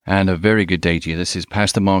And a very good day to you. This is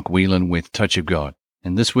Pastor Mark Whelan with Touch of God.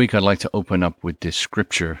 And this week I'd like to open up with this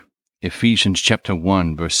scripture, Ephesians chapter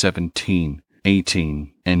 1, verse 17,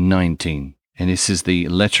 18, and 19. And this is the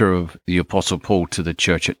letter of the Apostle Paul to the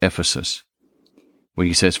church at Ephesus, where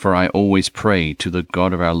he says, "For I always pray to the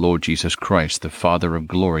God of our Lord Jesus Christ, the Father of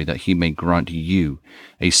glory, that he may grant you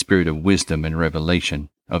a spirit of wisdom and revelation,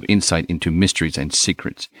 of insight into mysteries and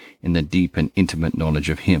secrets, in the deep and intimate knowledge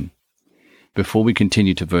of him." Before we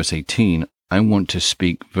continue to verse 18, I want to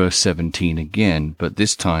speak verse 17 again, but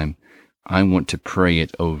this time I want to pray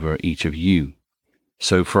it over each of you.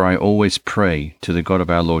 So, "For I always pray to the God of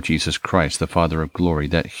our Lord Jesus Christ, the Father of glory,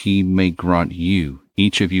 that he may grant you,"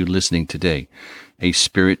 each of you listening today, "a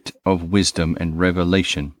spirit of wisdom and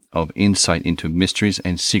revelation, of insight into mysteries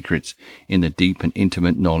and secrets, in the deep and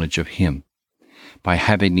intimate knowledge of him, by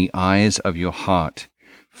having the eyes of your heart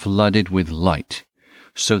flooded with light,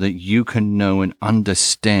 so that you can know and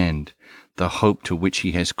understand the hope to which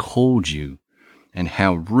he has called you, and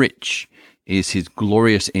how rich is his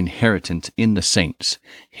glorious inheritance in the saints,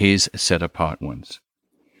 his set-apart ones."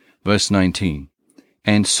 Verse 19,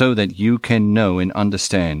 "And so that you can know and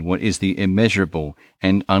understand what is the immeasurable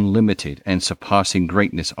and unlimited and surpassing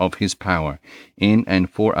greatness of his power in and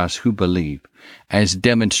for us who believe, as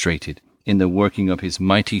demonstrated in the working of his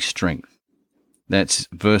mighty strength." That's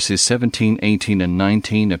verses 17, 18, and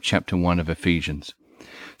 19 of chapter 1 of Ephesians.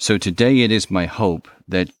 So today it is my hope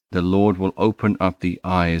that the Lord will open up the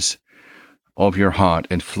eyes of your heart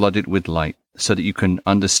and flood it with light, so that you can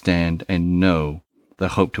understand and know the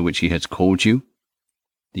hope to which he has called you,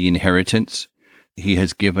 the inheritance he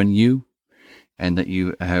has given you, and that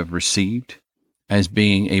you have received as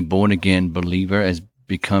being a born-again believer, as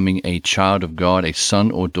becoming a child of God, a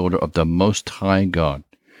son or daughter of the Most High God,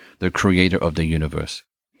 the creator of the universe.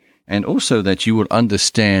 And also that you will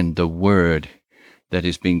understand the word that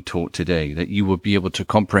is being taught today, that you will be able to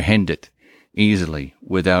comprehend it easily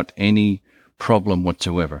without any problem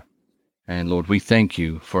whatsoever. And Lord, we thank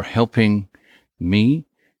you for helping me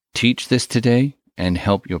teach this today and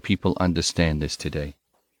help your people understand this today.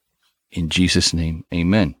 In Jesus' name,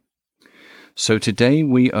 amen. So today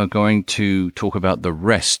we are going to talk about the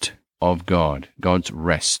rest of God, God's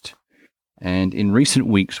rest. And in recent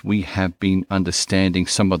weeks, we have been understanding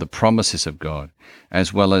some of the promises of God,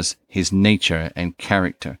 as well as his nature and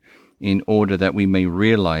character, in order that we may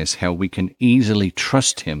realize how we can easily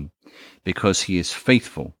trust him because he is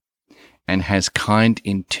faithful and has kind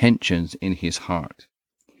intentions in his heart.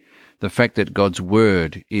 The fact that God's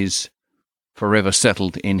word is forever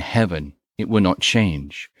settled in heaven, it will not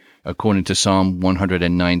change, according to Psalm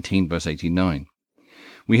 119, verse 89.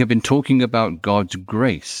 We have been talking about God's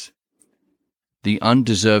grace, the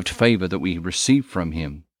undeserved favor that we receive from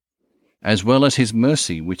him, as well as his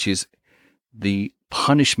mercy, which is the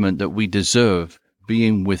punishment that we deserve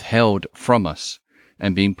being withheld from us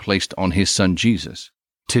and being placed on his son Jesus.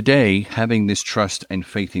 Today, having this trust and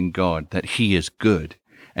faith in God that he is good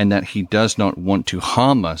and that he does not want to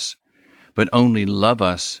harm us, but only love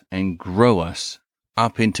us and grow us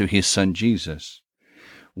up into his son Jesus,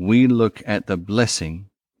 we look at the blessing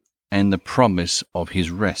and the promise of his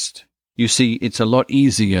rest. You see, it's a lot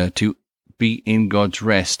easier to be in God's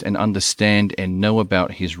rest and understand and know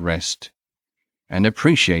about his rest and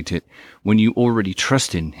appreciate it when you already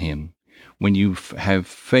trust in him, when you have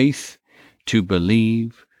faith to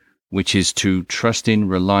believe, which is to trust in,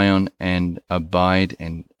 rely on, and abide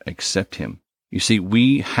and accept him. You see,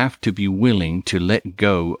 we have to be willing to let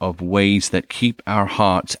go of ways that keep our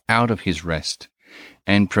hearts out of his rest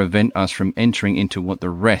and prevent us from entering into what the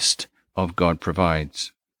rest of God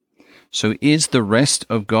provides. So is the rest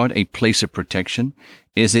of God a place of protection?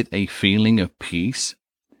 Is it a feeling of peace?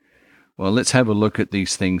 Well, let's have a look at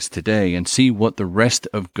these things today and see what the rest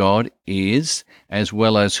of God is, as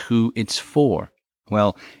well as who it's for.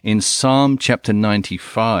 Well, in Psalm chapter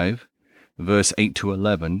 95, verse 8 to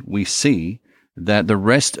 11, we see that the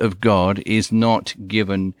rest of God is not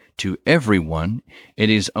given to everyone. It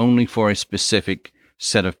is only for a specific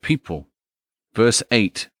set of people. Verse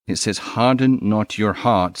 8, it says, "Harden not your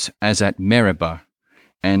hearts as at Meribah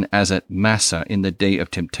and as at Massah in the day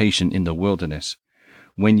of temptation in the wilderness,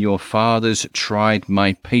 when your fathers tried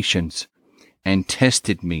my patience and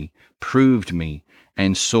tested me, proved me,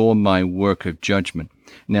 and saw my work of judgment."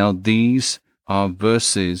 Now, these are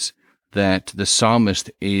verses that the psalmist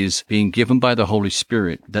is being given by the Holy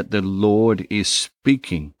Spirit, that the Lord is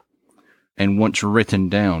speaking and wants written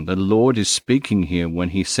down. The Lord is speaking here when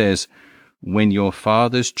he says, "When your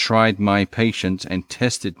fathers tried my patience and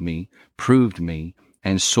tested me, proved me,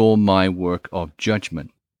 and saw my work of judgment."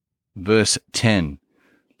 Verse 10,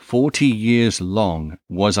 40 years long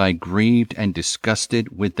was I grieved and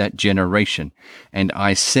disgusted with that generation, and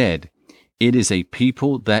I said, It is a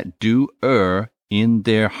people that do err in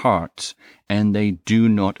their hearts, and they do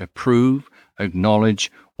not approve,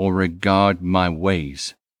 acknowledge, or regard my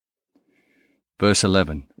ways. Verse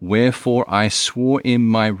 11, Wherefore I swore in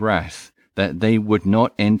my wrath that they would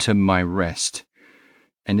not enter my rest.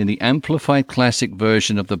 And in the Amplified Classic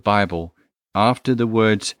Version of the Bible, after the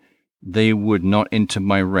words, they would not enter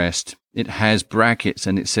my rest, it has brackets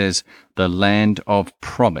and it says, the land of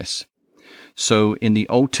promise. So in the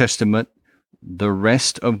Old Testament, the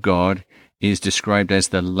rest of God is described as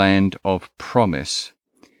the land of promise.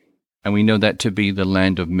 And we know that to be the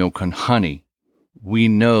land of milk and honey. We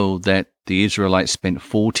know that the Israelites spent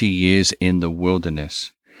 40 years in the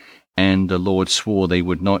wilderness, and the Lord swore they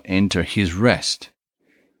would not enter his rest.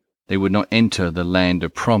 They would not enter the land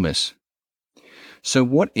of promise. So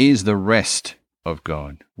what is the rest of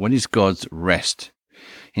God? What is God's rest?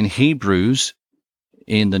 In Hebrews,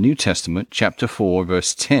 in the New Testament, chapter 4,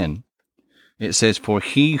 verse 10, it says, For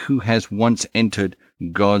he who has once entered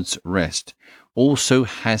God's rest also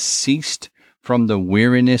has ceased from the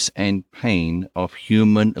weariness and pain of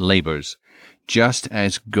human labors, just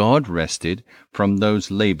as God rested from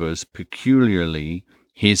those labors peculiarly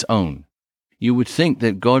his own. You would think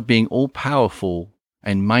that God, being all-powerful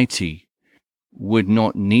and mighty, would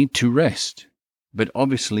not need to rest. But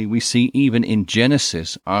obviously we see even in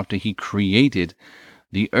Genesis, after he created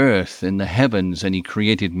the earth and the heavens and he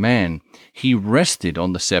created man, he rested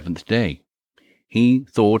on the seventh day. He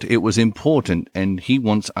thought it was important, and he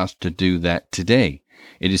wants us to do that today.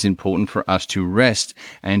 It is important for us to rest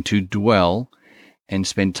and to dwell and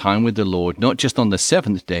spend time with the Lord, not just on the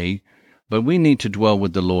seventh day, but we need to dwell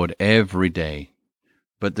with the Lord every day.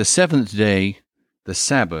 But the seventh day, the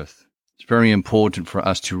Sabbath, it's very important for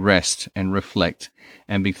us to rest and reflect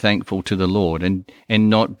and be thankful to the Lord and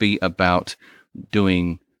not be about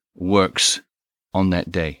doing works on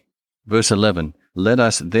that day. Verse 11, Let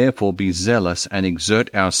us therefore be zealous and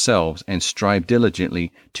exert ourselves and strive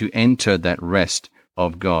diligently to enter that rest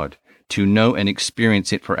of God, to know and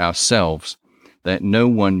experience it for ourselves, that no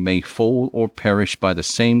one may fall or perish by the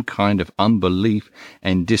same kind of unbelief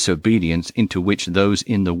and disobedience into which those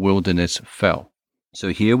in the wilderness fell. So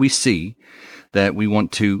here we see that we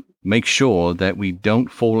want to make sure that we don't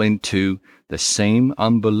fall into the same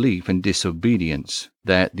unbelief and disobedience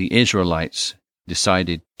that the Israelites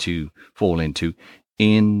decided to fall into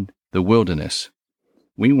in the wilderness.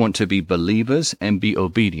 We want to be believers and be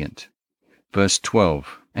obedient. Verse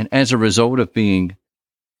 12, And as a result of being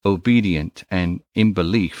obedient and in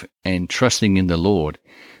belief and trusting in the Lord,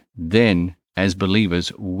 then as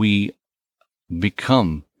believers we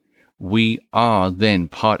are then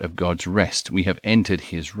part of God's rest. We have entered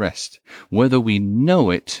his rest. Whether we know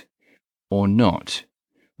it or not,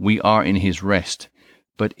 we are in his rest.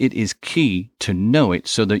 But it is key to know it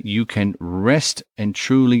so that you can rest and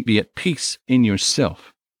truly be at peace in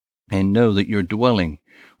yourself and know that you're dwelling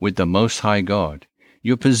with the Most High God,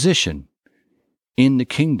 your position in the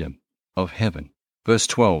kingdom of heaven. Verse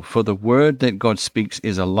 12, For the word that God speaks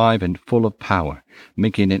is alive and full of power,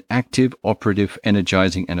 making it active, operative,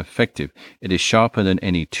 energizing, and effective. It is sharper than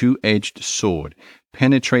any two-edged sword,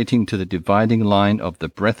 penetrating to the dividing line of the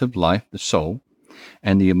breath of life, the soul,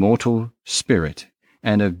 and the immortal spirit,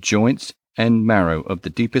 and of joints and marrow of the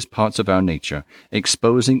deepest parts of our nature,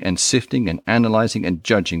 exposing and sifting and analyzing and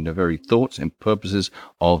judging the very thoughts and purposes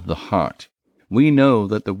of the heart. We know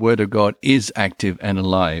that the Word of God is active and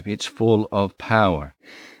alive. It's full of power.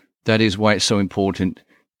 That is why it's so important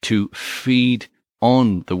to feed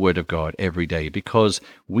on the Word of God every day, because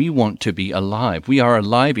we want to be alive. We are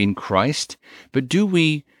alive in Christ, but do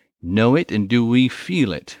we know it and do we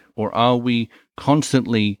feel it? Or are we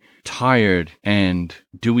constantly tired and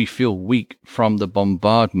do we feel weak from the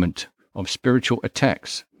bombardment of spiritual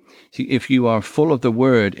attacks? See, if you are full of the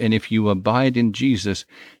Word and if you abide in Jesus,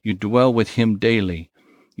 you dwell with him daily.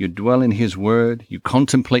 You dwell in his Word, you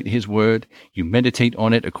contemplate his Word, you meditate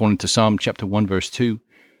on it according to Psalm chapter 1 verse 2.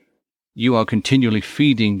 You are continually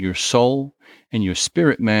feeding your soul and your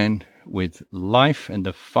spirit man with life and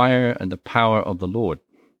the fire and the power of the Lord.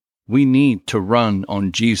 We need to run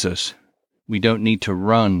on Jesus. We don't need to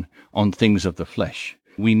run on things of the flesh.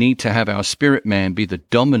 We need to have our spirit man be the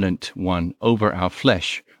dominant one over our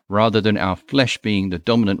flesh, rather than our flesh being the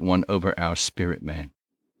dominant one over our spirit man.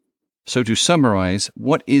 So to summarize,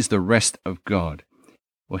 what is the rest of God?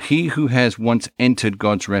 Well, he who has once entered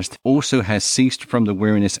God's rest also has ceased from the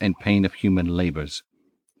weariness and pain of human labors.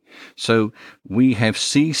 So we have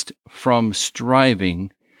ceased from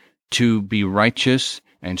striving to be righteous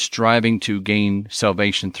and striving to gain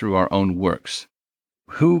salvation through our own works.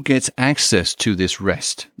 Who gets access to this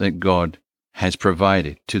rest that God has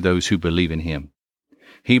provided to those who believe in him?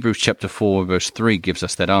 Hebrews chapter 4 verse 3 gives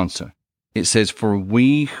us that answer. It says, "For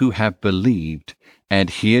we who have believed,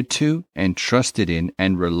 adhered to, and trusted in,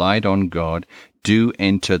 and relied on God, do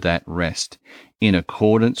enter that rest, in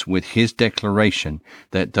accordance with his declaration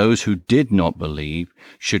that those who did not believe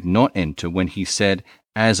should not enter when he said,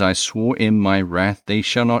 As I swore in my wrath, they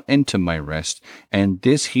shall not enter my rest. And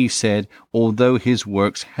this he said, although his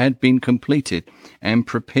works had been completed and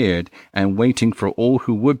prepared and waiting for all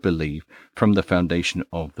who would believe from the foundation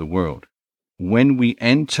of the world." When we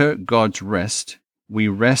enter God's rest, we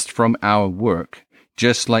rest from our work,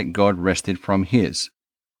 just like God rested from his.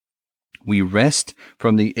 We rest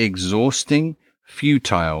from the exhausting,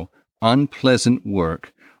 futile, unpleasant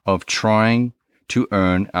work of trying to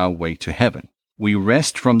earn our way to heaven. We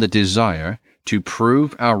rest from the desire to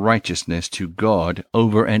prove our righteousness to God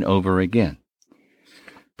over and over again.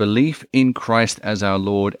 Belief in Christ as our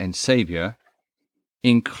Lord and Savior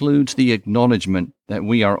includes the acknowledgement that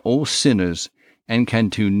we are all sinners and can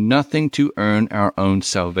do nothing to earn our own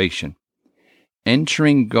salvation.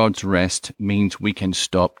 Entering God's rest means we can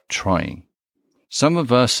stop trying. Some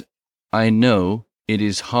of us, I know, it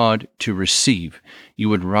is hard to receive. You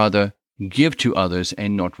would rather give to others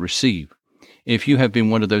and not receive. If you have been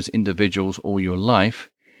one of those individuals all your life,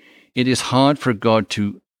 it is hard for God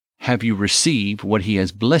to have you receive what he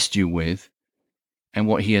has blessed you with and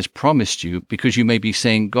what he has promised you, because you may be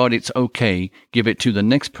saying, God, it's okay, give it to the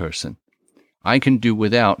next person. I can do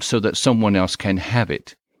without so that someone else can have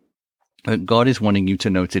it. But God is wanting you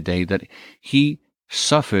to know today that he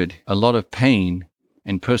suffered a lot of pain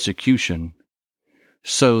and persecution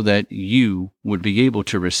so that you would be able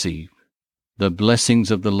to receive the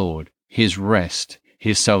blessings of the Lord, his rest,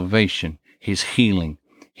 his salvation, his healing,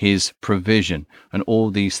 his provision, and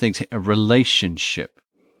all these things, a relationship.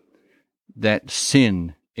 That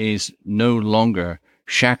sin is no longer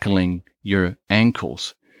shackling your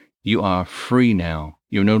ankles. You are free now.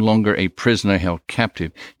 You're no longer a prisoner held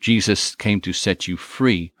captive. Jesus came to set you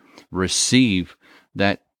free. Receive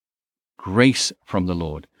that grace from the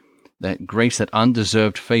Lord, that grace, that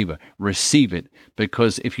undeserved favor. Receive it,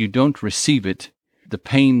 because if you don't receive it, the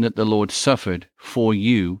pain that the Lord suffered for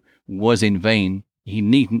you was in vain. He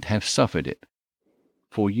needn't have suffered it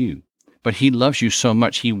for you. But he loves you so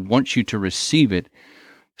much, he wants you to receive it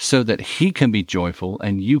so that he can be joyful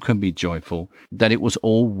and you can be joyful, that it was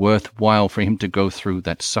all worthwhile for him to go through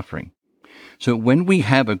that suffering. So when we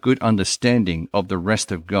have a good understanding of the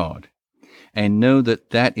rest of God and know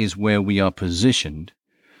that that is where we are positioned,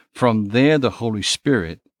 from there the Holy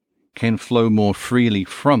Spirit can flow more freely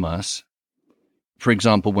from us. For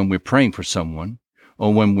example, when we're praying for someone,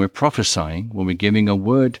 or when we're prophesying, when we're giving a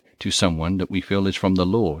word to someone that we feel is from the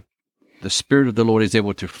Lord, the Spirit of the Lord is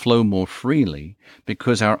able to flow more freely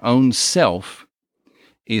because our own self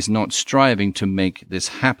is not striving to make this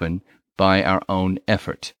happen by our own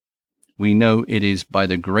effort. We know it is by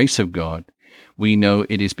the grace of God. We know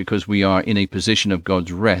it is because we are in a position of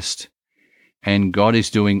God's rest, and God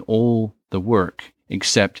is doing all the work,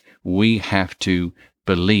 except we have to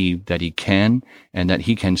believe that he can, and that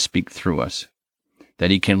he can speak through us,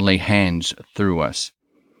 that he can lay hands through us,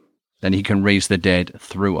 that he can raise the dead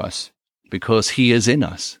through us, because he is in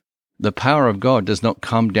us. The power of God does not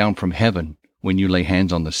come down from heaven when you lay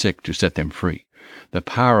hands on the sick to set them free. The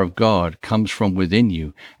power of God comes from within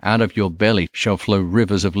you. Out of your belly shall flow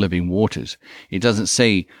rivers of living waters. It doesn't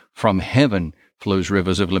say from heaven flows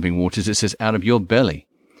rivers of living waters. It says out of your belly.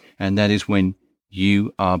 And that is when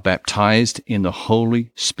you are baptized in the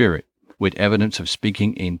Holy Spirit with evidence of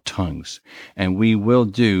speaking in tongues. And we will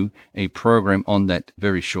do a program on that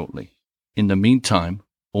very shortly. In the meantime,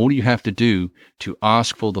 all you have to do to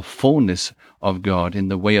ask for the fullness of God in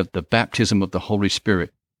the way of the baptism of the Holy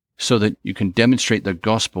Spirit, so that you can demonstrate the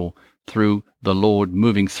gospel through the Lord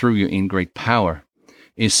moving through you in great power,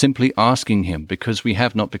 is simply asking him, because we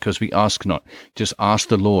have not, because we ask not. Just ask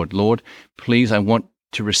the Lord, Lord, please, I want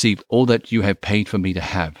to receive all that you have paid for me to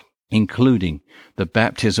have, including the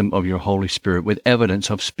baptism of your Holy Spirit with evidence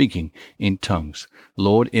of speaking in tongues.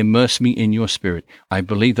 Lord, immerse me in your Spirit. I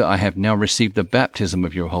believe that I have now received the baptism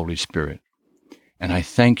of your Holy Spirit. And I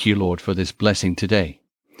thank you, Lord, for this blessing today.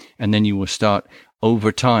 And then you will start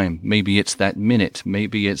over time. Maybe it's that minute.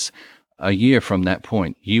 Maybe it's a year from that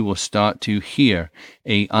point. You will start to hear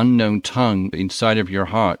an unknown tongue inside of your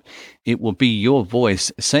heart. It will be your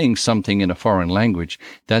voice saying something in a foreign language.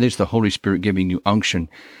 That is the Holy Spirit giving you unction.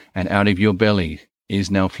 And out of your belly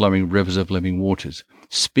is now flowing rivers of living waters.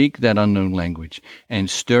 Speak that unknown language and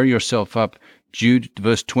stir yourself up Jude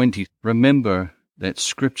verse 20, remember that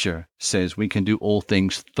Scripture says we can do all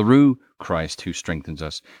things through Christ who strengthens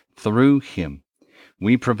us. Through Him,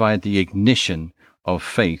 we provide the ignition of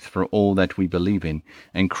faith for all that we believe in,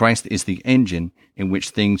 and Christ is the engine in which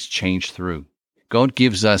things change through. God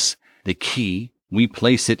gives us the key. We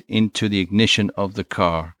place it into the ignition of the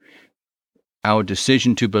car. Our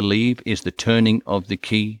decision to believe is the turning of the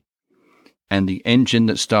key, and the engine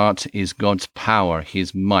that starts is God's power,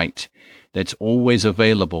 His might, that's always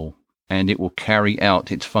available, and it will carry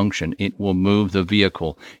out its function. It will move the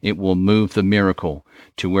vehicle. It will move the miracle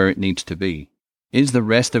to where it needs to be. Is the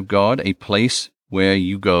rest of God a place where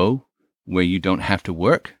you go, where you don't have to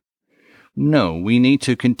work? No, we need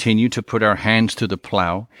to continue to put our hands to the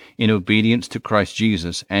plow in obedience to Christ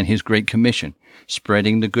Jesus and His Great Commission,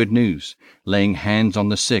 spreading the good news, laying hands on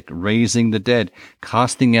the sick, raising the dead,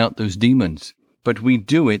 casting out those demons. But we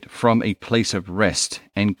do it from a place of rest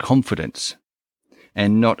and confidence,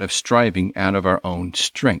 and not of striving out of our own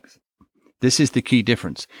strength. This is the key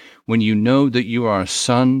difference. When you know that you are a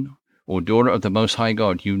son or daughter of the Most High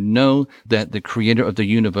God, you know that the Creator of the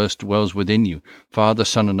universe dwells within you, Father,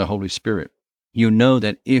 Son, and the Holy Spirit. You know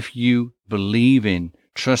that if you believe in,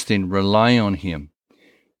 trust in, rely on Him,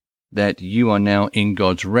 that you are now in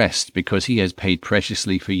God's rest because He has paid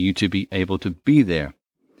preciously for you to be able to be there.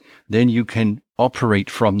 Then you can operate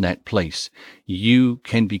from that place. You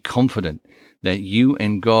can be confident that you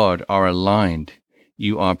and God are aligned.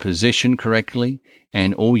 You are positioned correctly,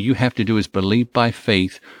 and all you have to do is believe by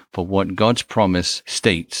faith for what God's promise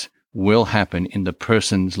states will happen in the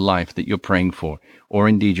person's life that you're praying for, or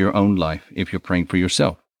indeed your own life if you're praying for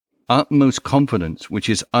yourself. Utmost confidence, which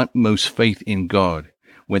is utmost faith in God,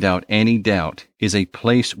 without any doubt, is a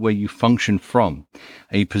place where you function from,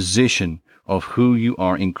 a position of who you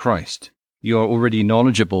are in Christ. You are already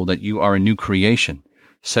knowledgeable that you are a new creation.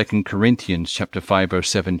 2 Corinthians chapter 5, verse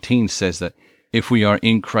 17 says that if we are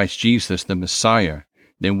in Christ Jesus, the Messiah,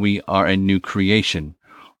 then we are a new creation.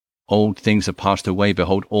 Old things have passed away.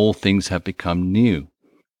 Behold, all things have become new.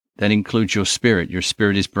 That includes your spirit. Your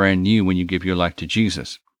spirit is brand new when you give your life to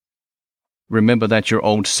Jesus. Remember that your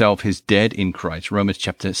old self is dead in Christ. Romans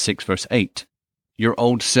chapter 6, verse 8. Your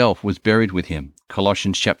old self was buried with Him.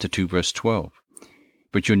 Colossians chapter 2, verse 12.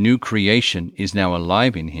 But your new creation is now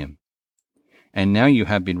alive in Him. And now you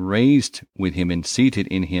have been raised with Him and seated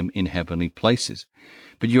in Him in heavenly places.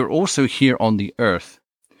 But you're also here on the earth,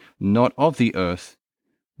 not of the earth,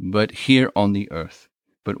 but here on the earth.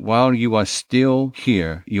 But while you are still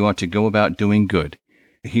here, you are to go about doing good,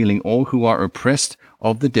 healing all who are oppressed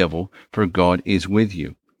of the devil, for God is with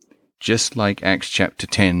you. Just like Acts chapter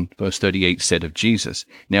 10, verse 38 said of Jesus.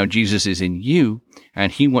 Now Jesus is in you,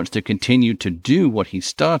 and He wants to continue to do what He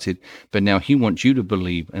started, but now He wants you to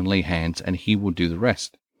believe and lay hands, and He will do the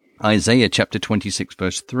rest. Isaiah chapter 26,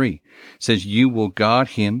 verse 3 says, You will guard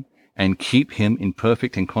him and keep him in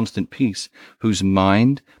perfect and constant peace, whose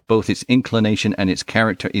mind, both its inclination and its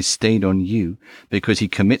character, is stayed on you, because he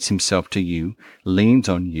commits himself to you, leans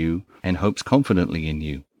on you, and hopes confidently in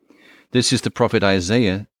you. This is the prophet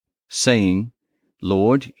Isaiah saying,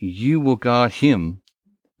 Lord, you will guard him,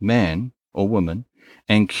 man or woman,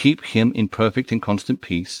 and keep him in perfect and constant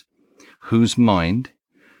peace, whose mind,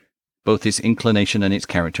 both its inclination and its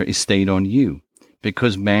character, is stayed on you,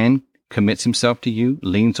 because man commits himself to you,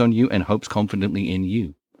 leans on you, and hopes confidently in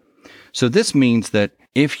you. So this means that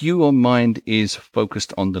if your mind is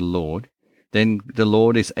focused on the Lord, then the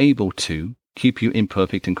Lord is able to keep you in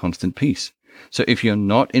perfect and constant peace. So if you're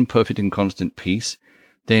not in perfect and constant peace,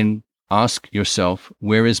 then ask yourself,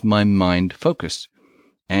 where is my mind focused?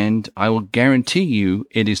 And I will guarantee you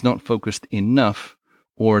it is not focused enough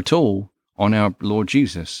or at all on our Lord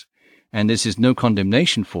Jesus. And this is no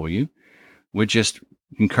condemnation for you. We're just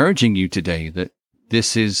encouraging you today that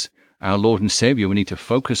this is our Lord and Savior. We need to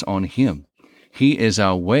focus on Him. He is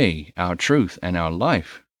our way, our truth, and our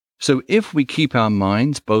life. So if we keep our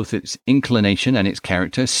minds, both its inclination and its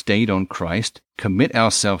character, stayed on Christ, commit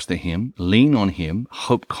ourselves to Him, lean on Him,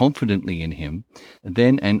 hope confidently in Him,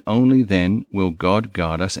 then and only then will God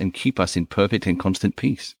guard us and keep us in perfect and constant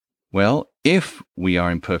peace. Well, if we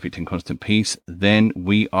are in perfect and constant peace, then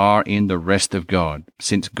we are in the rest of God,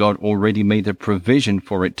 since God already made the provision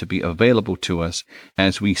for it to be available to us,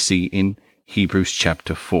 as we see in Hebrews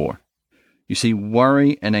chapter 4. You see,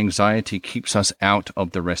 worry and anxiety keeps us out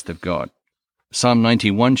of the rest of God. Psalm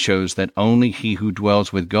 91 shows that only he who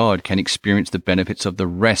dwells with God can experience the benefits of the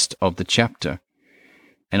rest of the chapter,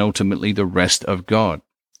 and ultimately the rest of God.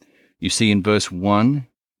 You see, in verse 1,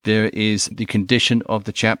 there is the condition of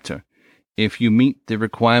the chapter. If you meet the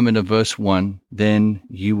requirement of verse 1, then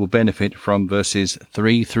you will benefit from verses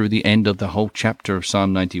 3 through the end of the whole chapter of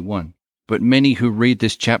Psalm 91. But many who read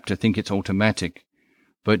this chapter think it's automatic,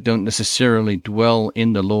 but don't necessarily dwell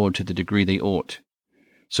in the Lord to the degree they ought.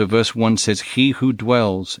 So verse 1 says, "He who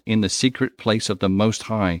dwells in the secret place of the Most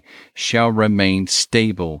High shall remain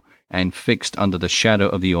stable and fixed under the shadow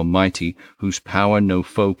of the Almighty, whose power no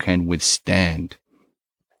foe can withstand."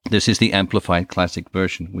 This is the Amplified Classic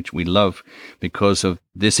Version, which we love because of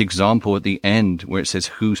this example at the end where it says,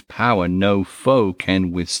 "whose power no foe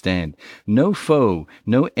can withstand." No foe,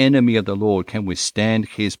 no enemy of the Lord can withstand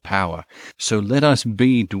his power. So let us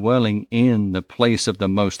be dwelling in the place of the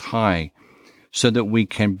Most High so that we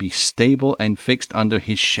can be stable and fixed under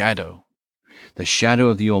his shadow, the shadow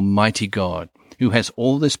of the Almighty God, who has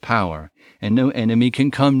all this power, and no enemy can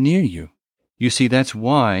come near you. You see, that's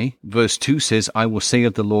why verse 2 says, "I will say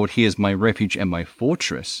of the Lord, he is my refuge and my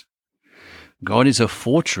fortress." God is a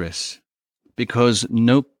fortress because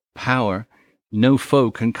no power, no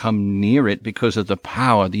foe can come near it because of the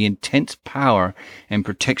power, the intense power and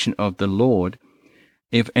protection of the Lord.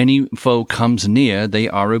 If any foe comes near, they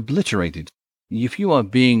are obliterated. If you are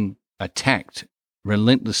being attacked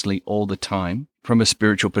relentlessly all the time from a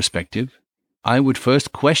spiritual perspective, I would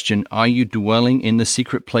first question, are you dwelling in the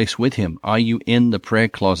secret place with him? Are you in the prayer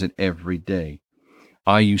closet every day?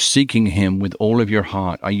 Are you seeking him with all of your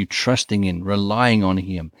heart? Are you trusting in, relying on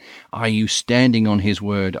him? Are you standing on his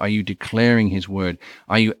word? Are you declaring his word?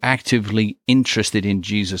 Are you actively interested in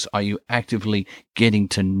Jesus? Are you actively getting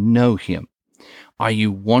to know him? Are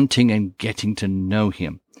you wanting and getting to know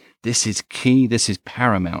him? This is key. This is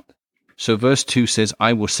paramount. So verse 2 says,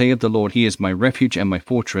 "I will say of the Lord, he is my refuge and my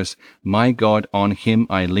fortress. My God, on him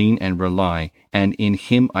I lean and rely, and in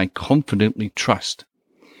him I confidently trust."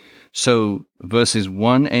 So verses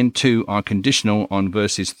 1 and 2 are conditional on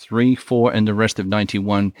verses 3, 4, and the rest of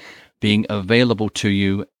 91 being available to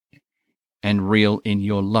you and real in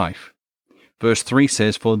your life. Verse 3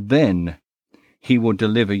 says, "For then he will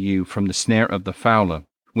deliver you from the snare of the fowler,"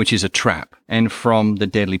 which is a trap, and from the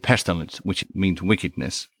deadly pestilence, which means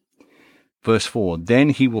wickedness. Verse 4, "Then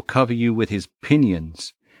he will cover you with his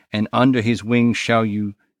pinions, and under his wings shall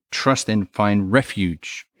you trust and find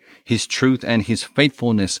refuge. His truth and his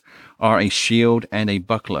faithfulness are a shield and a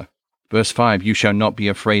buckler." Verse 5, "You shall not be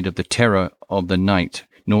afraid of the terror of the night,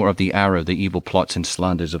 nor of the arrow, the evil plots and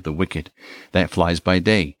slanders of the wicked, that flies by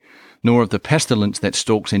day, nor of the pestilence that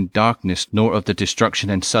stalks in darkness, nor of the destruction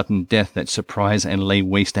and sudden death that surprise and lay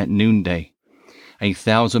waste at noonday.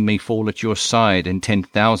 1,000 may fall at your side, and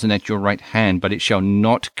 10,000 at your right hand, but it shall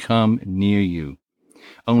not come near you.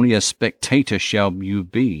 Only a spectator shall you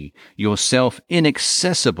be, yourself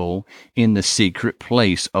inaccessible in the secret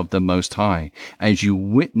place of the Most High, as you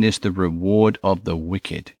witness the reward of the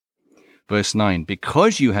wicked." Verse 9,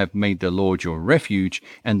 "Because you have made the Lord your refuge,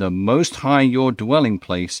 and the Most High your dwelling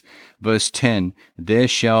place." Verse 10, "There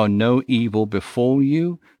shall no evil befall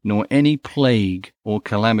you, nor any plague or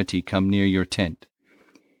calamity come near your tent."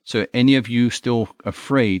 So any of you still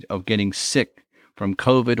afraid of getting sick from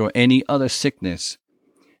COVID or any other sickness,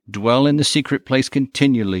 dwell in the secret place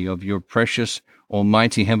continually of your precious,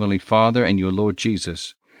 almighty Heavenly Father and your Lord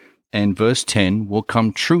Jesus. And verse 10 will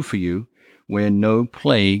come true for you, where no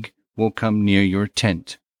plague will come near your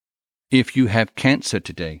tent. If you have cancer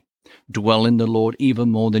today, dwell in the Lord even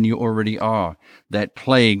more than you already are. That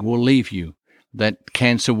plague will leave you. That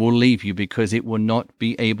cancer will leave you because it will not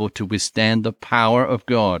be able to withstand the power of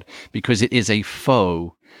God, because it is a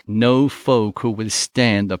foe. No foe could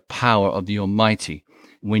withstand the power of the Almighty.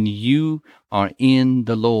 When you are in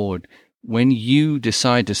the Lord, when you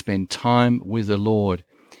decide to spend time with the Lord,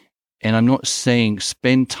 and I'm not saying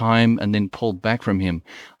spend time and then pull back from him.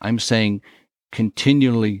 I'm saying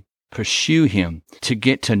continually pursue him, to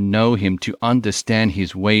get to know him, to understand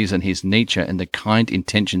his ways and his nature and the kind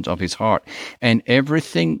intentions of his heart. And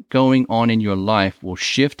everything going on in your life will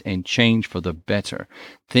shift and change for the better.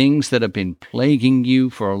 Things that have been plaguing you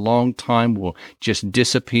for a long time will just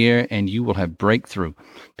disappear, and you will have breakthrough,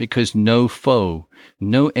 because no foe,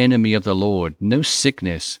 no enemy of the Lord, no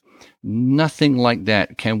sickness, nothing like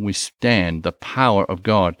that can withstand the power of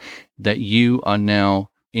God that you are now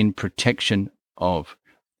in protection of.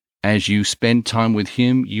 As you spend time with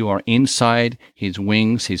him, you are inside his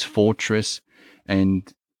wings, his fortress,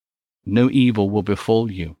 and no evil will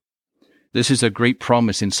befall you. This is a great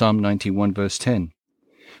promise in Psalm 91 verse 10.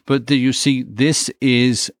 But do you see, this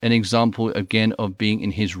is an example again of being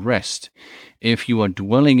in his rest. If you are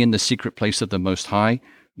dwelling in the secret place of the Most High,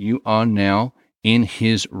 you are now in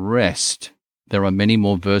his rest. There are many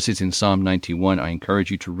more verses in Psalm 91. I encourage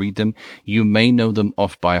you to read them. You may know them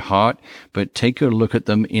off by heart, but take a look at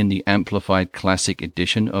them in the Amplified Classic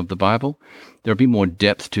Edition of the Bible. There'll be more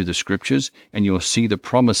depth to the scriptures, and you'll see the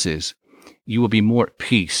promises. You will be more at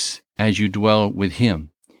peace as you dwell with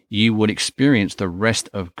Him. You would experience the rest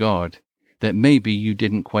of God that maybe you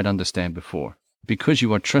didn't quite understand before, because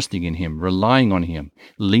you are trusting in Him, relying on Him,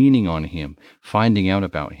 leaning on Him, finding out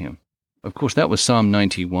about Him. Of course, that was Psalm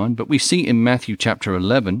 91, but we see in Matthew chapter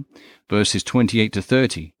 11, verses 28 to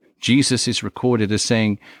 30, Jesus is recorded as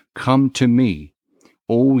saying, "Come to me,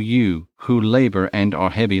 all you who labor and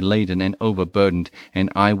are heavy laden and overburdened,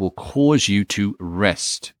 and I will cause you to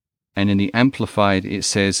rest." And in the Amplified, it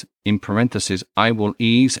says, in parentheses, "I will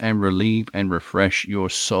ease and relieve and refresh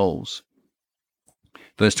your souls."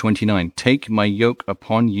 Verse 29, "Take my yoke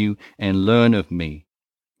upon you and learn of me,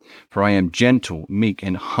 for I am gentle, meek,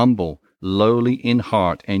 and humble, lowly in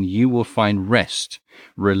heart, and you will find rest,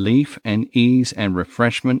 relief and ease and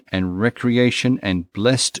refreshment and recreation and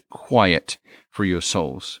blessed quiet for your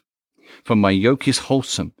souls. For my yoke is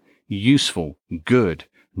wholesome, useful, good,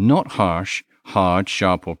 not harsh, hard,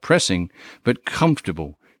 sharp, or pressing, but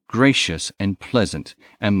comfortable, gracious, and pleasant,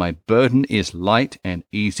 and my burden is light and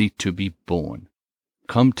easy to be borne."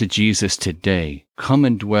 Come to Jesus today. Come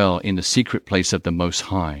and dwell in the secret place of the Most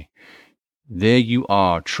High. There you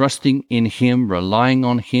are, trusting in Him, relying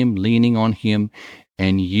on Him, leaning on Him,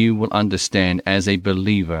 and you will understand as a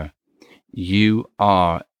believer, you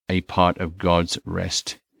are a part of God's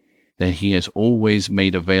rest that He has always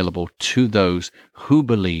made available to those who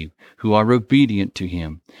believe, who are obedient to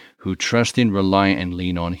Him, who trust in, rely, and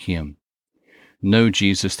lean on Him. Know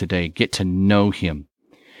Jesus today. Get to know Him.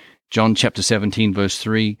 John chapter 17, verse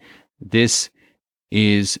 3, "This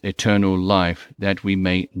is eternal life, that we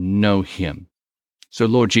may know Him." So,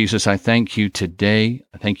 Lord Jesus, I thank you today.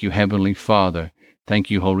 I thank you, Heavenly Father. Thank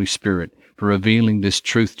you, Holy Spirit, for revealing this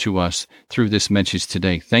truth to us through this message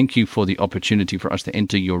today. Thank you for the opportunity for us to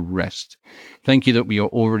enter your rest. Thank you that we are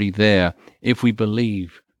already there if we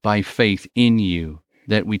believe by faith in you,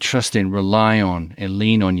 that we trust in, rely on, and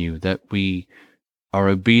lean on you, that we are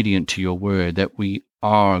obedient to your word, that we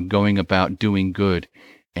are going about doing good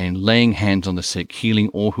and laying hands on the sick, healing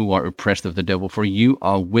all who are oppressed of the devil. For you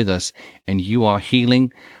are with us, and you are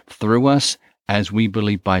healing through us as we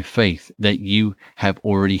believe by faith that you have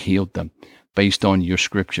already healed them based on your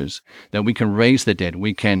scriptures, that we can raise the dead,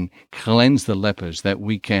 we can cleanse the lepers, that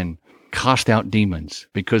we can cast out demons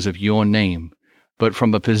because of your name, but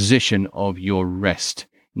from a position of your rest,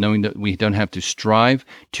 knowing that we don't have to strive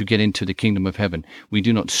to get into the kingdom of heaven. We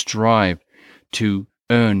do not strive to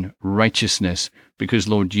earn righteousness, because,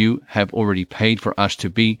 Lord, you have already paid for us to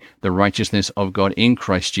be the righteousness of God in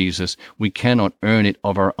Christ Jesus. We cannot earn it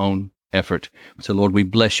of our own effort. So, Lord, we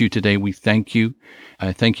bless you today. We thank you.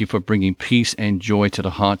 I thank you for bringing peace and joy to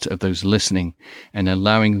the hearts of those listening and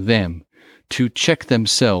allowing them to check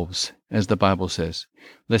themselves, as the Bible says.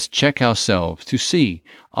 Let's check ourselves to see,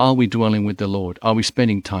 are we dwelling with the Lord? Are we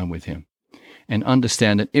spending time with Him? And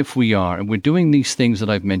understand that if we are, and we're doing these things that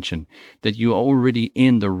I've mentioned, that you are already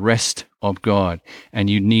in the rest of God, and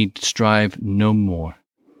you need strive no more.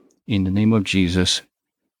 In the name of Jesus,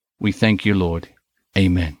 we thank you, Lord.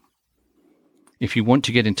 Amen. If you want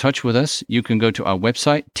to get in touch with us, you can go to our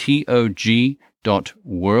website,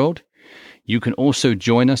 tog.world. You can also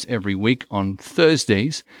join us every week on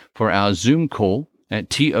Thursdays for our Zoom call at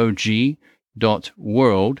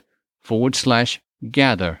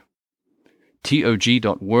tog.world/gather.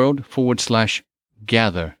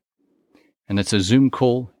 tog.world/gather. And it's a Zoom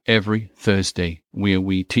call every Thursday where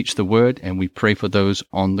we teach the word and we pray for those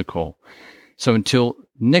on the call. So until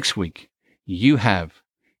next week, you have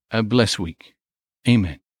a blessed week.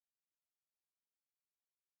 Amen.